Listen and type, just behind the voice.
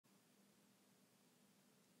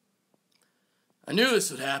I knew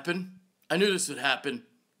this would happen. I knew this would happen.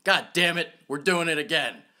 God damn it, we're doing it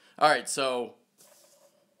again. All right, so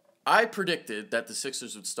I predicted that the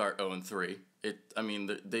Sixers would start 0-3.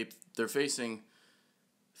 They're facing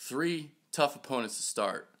three tough opponents to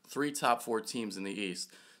start, three top four teams in the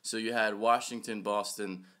East. So you had Washington,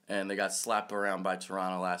 Boston, and they got slapped around by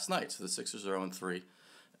Toronto last night. So the Sixers are 0-3,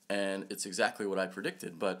 and it's exactly what I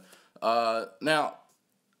predicted. But now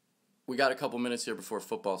we got a couple minutes here before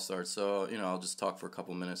football starts, so I'll just talk for a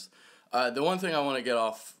couple minutes. The one thing I want to get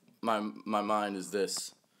off my mind is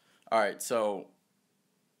this. All right, so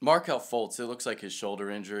Markelle Fultz, it looks like his shoulder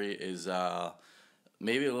injury is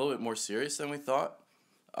maybe a little bit more serious than we thought,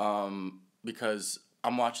 because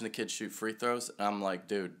I'm watching the kid shoot free throws, and I'm like,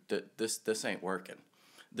 dude, this ain't working.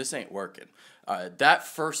 This ain't working. That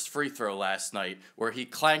first free throw last night where he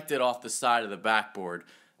clanked it off the side of the backboard,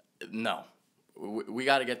 no. We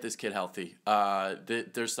got to get this kid healthy.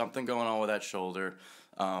 There's something going on with that shoulder.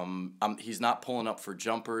 He's not pulling up for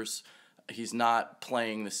jumpers. He's not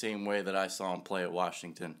playing the same way that I saw him play at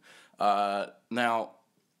Washington. Now,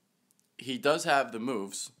 he does have the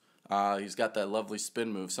moves. He's got that lovely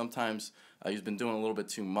spin move. Sometimes he's been doing a little bit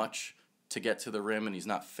too much to get to the rim, and he's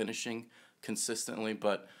not finishing consistently.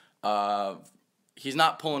 But he's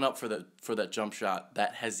not pulling up for that jump shot,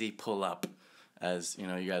 that hezzy pull up, as you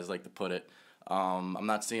guys like to put it. I'm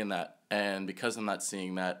not seeing that, and because I'm not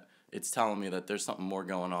seeing that, it's telling me that there's something more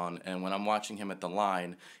going on. And when I'm watching him at the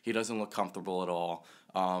line, he doesn't look comfortable at all.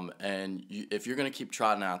 If you're gonna keep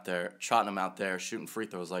trotting him out there, shooting free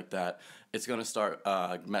throws like that, it's gonna start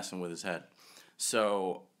messing with his head.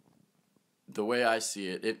 So the way I see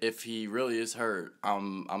it, if he really is hurt,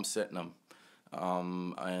 I'm sitting him,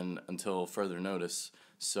 and until further notice.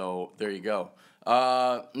 So there you go.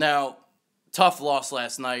 Now. Tough loss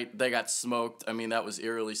last night. They got smoked. I mean, that was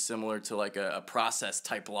eerily similar to like a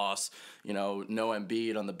process-type loss. No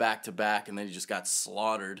Embiid on the back-to-back, and then he just got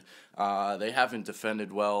slaughtered. They haven't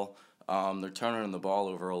defended well. They're turning the ball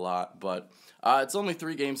over a lot. But it's only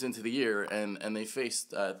 3 games into the year, and they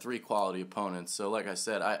faced 3 quality opponents. So, like I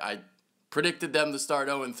said, I predicted them to start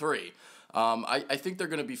 0-3. I think they're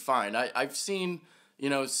going to be fine. I've seen,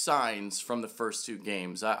 signs from the first 2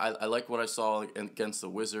 games. I like what I saw against the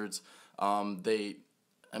Wizards. They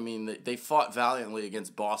fought valiantly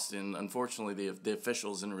against Boston. Unfortunately, the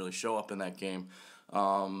officials didn't really show up in that game. I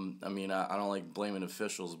don't like blaming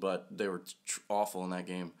officials, but they were awful in that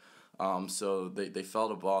game. So they fell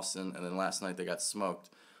to Boston, and then last night they got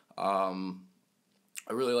smoked. I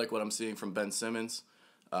really like what I'm seeing from Ben Simmons.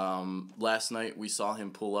 Last night we saw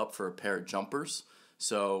him pull up for a pair of jumpers,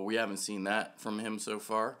 so we haven't seen that from him so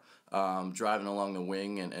far. Driving along the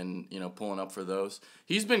wing and pulling up for those.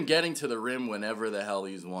 He's been getting to the rim whenever the hell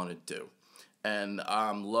he's wanted to. And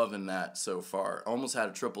I'm loving that so far. Almost had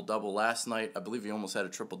a triple-double last night. I believe he almost had a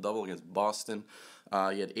triple-double against Boston.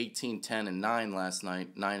 He had 18, 10, and 9 last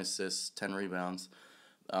night. 9 assists, 10 rebounds.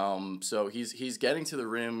 So he's getting to the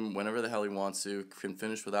rim whenever the hell he wants to. Can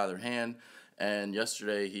finish with either hand. And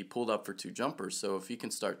yesterday he pulled up for 2 jumpers. So if he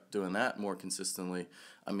can start doing that more consistently,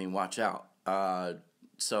 watch out.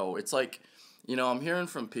 So it's like, I'm hearing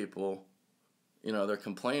from people, they're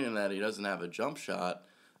complaining that he doesn't have a jump shot,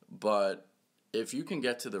 but if you can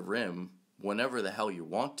get to the rim whenever the hell you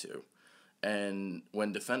want to, and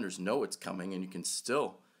when defenders know it's coming and you can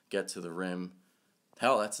still get to the rim,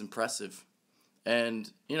 hell, that's impressive.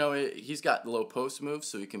 And, he's got low post moves,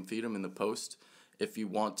 so you can feed him in the post if you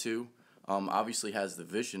want to. Obviously has the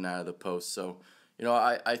vision out of the post, so...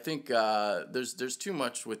 I think there's too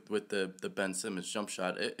much with the Ben Simmons jump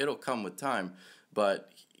shot. It'll come with time,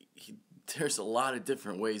 but there's a lot of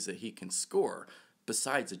different ways that he can score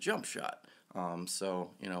besides a jump shot.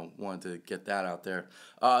 Wanted to get that out there.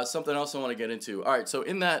 Something else I want to get into. All right, so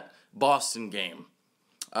in that Boston game,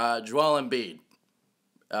 Joel Embiid.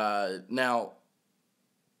 Now,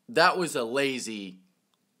 that was a lazy.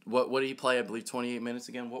 What did he play? I believe 28 minutes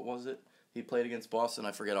again. What was it? He played against Boston,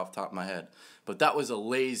 I forget off the top of my head. But that was a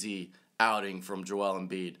lazy outing from Joel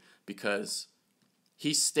Embiid because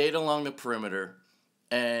he stayed along the perimeter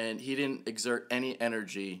and he didn't exert any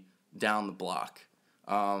energy down the block.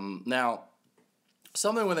 Now,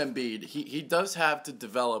 something with Embiid, he does have to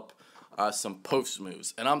develop some post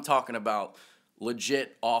moves. And I'm talking about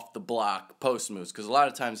legit off-the-block post moves because a lot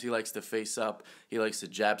of times he likes to face up, he likes to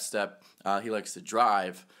jab step, he likes to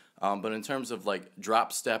drive. But in terms of,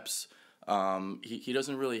 drop steps... he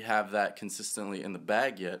doesn't really have that consistently in the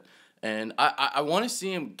bag yet. And I want to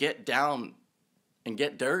see him get down and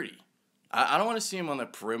get dirty. I don't want to see him on the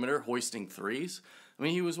perimeter hoisting threes.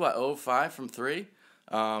 He was, 0-5 from 3?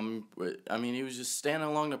 He was just standing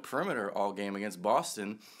along the perimeter all game against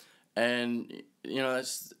Boston. And,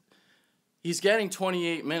 he's getting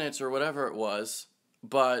 28 minutes or whatever it was,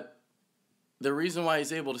 but the reason why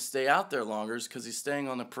he's able to stay out there longer is because he's staying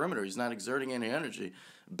on the perimeter. He's not exerting any energy.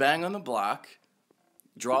 Bang on the block,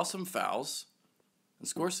 draw some fouls, and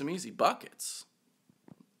score some easy buckets.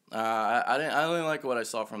 I didn't like what I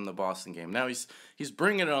saw from the Boston game. Now he's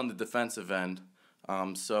bringing it on the defensive end,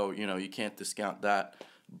 so you can't discount that.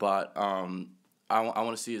 But I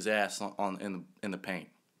want to see his ass in the paint.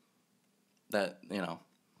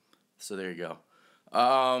 So there you go.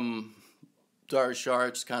 Darius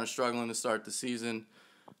Sharp's kind of struggling to start the season.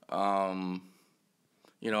 I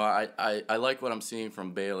like what I'm seeing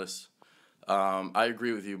from Bayless. I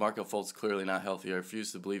agree with you. Markelle Fultz clearly not healthy. I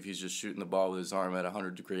refuse to believe he's just shooting the ball with his arm at a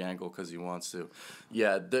 100-degree angle because he wants to.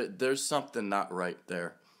 Yeah, there's something not right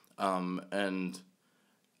there. And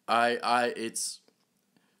it's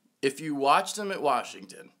if you watched him at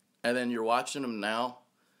Washington and then you're watching him now,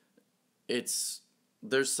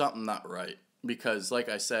 there's something not right because, like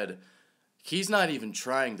I said, he's not even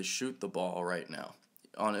trying to shoot the ball right now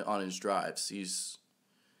on his drives. He's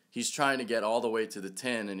trying to get all the way to the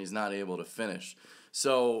 10, and he's not able to finish.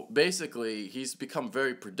 So, basically, he's become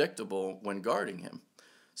very predictable when guarding him.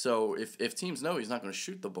 So, if teams know he's not going to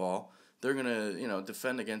shoot the ball, they're going to,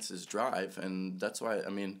 defend against his drive, and that's why,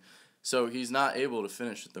 so he's not able to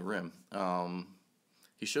finish at the rim.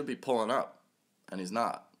 He should be pulling up, and he's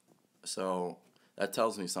not. So, that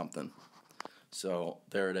tells me something. So,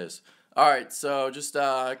 there it is. All right, so just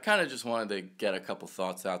kind of just wanted to get a couple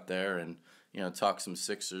thoughts out there and, talk some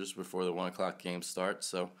Sixers before the 1 o'clock game starts.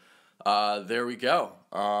 So there we go.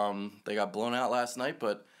 They got blown out last night,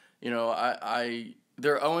 but, they're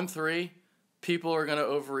 0-3. People are going to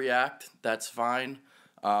overreact. That's fine.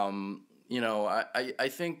 I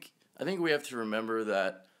think we have to remember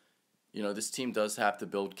that, this team does have to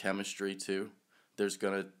build chemistry too. There's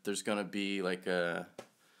gonna be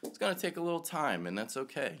it's going to take a little time, and that's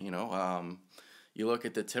okay, You look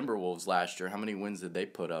at the Timberwolves last year, how many wins did they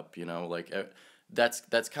put up,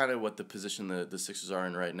 That's kind of what the position the Sixers are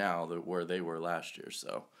in right now, where they were last year,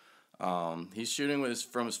 so. He's shooting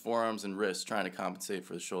from his forearms and wrists, trying to compensate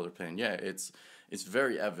for the shoulder pain. Yeah, it's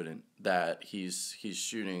very evident that he's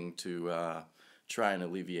shooting to try and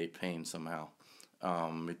alleviate pain somehow.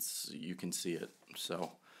 You can see it,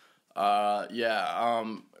 so. I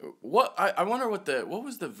wonder what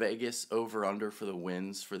was the Vegas over under for the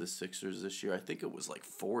wins for the Sixers this year? I think it was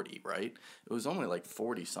 40, right? It was only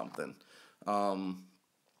 40 something.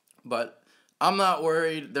 But I'm not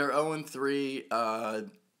worried. They're 0-3.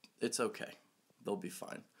 It's okay. They'll be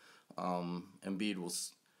fine.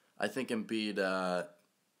 Embiid I think Embiid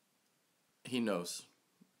he knows.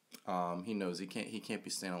 He knows he can't be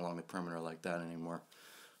standing along the perimeter like that anymore.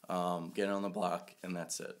 Get on the block, and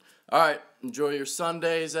that's it. All right, enjoy your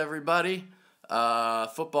Sundays, everybody.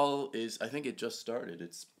 Football I think it just started.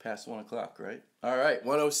 It's past 1 o'clock, right? All right,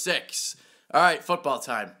 1:06. All right, football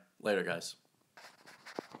time. Later, guys.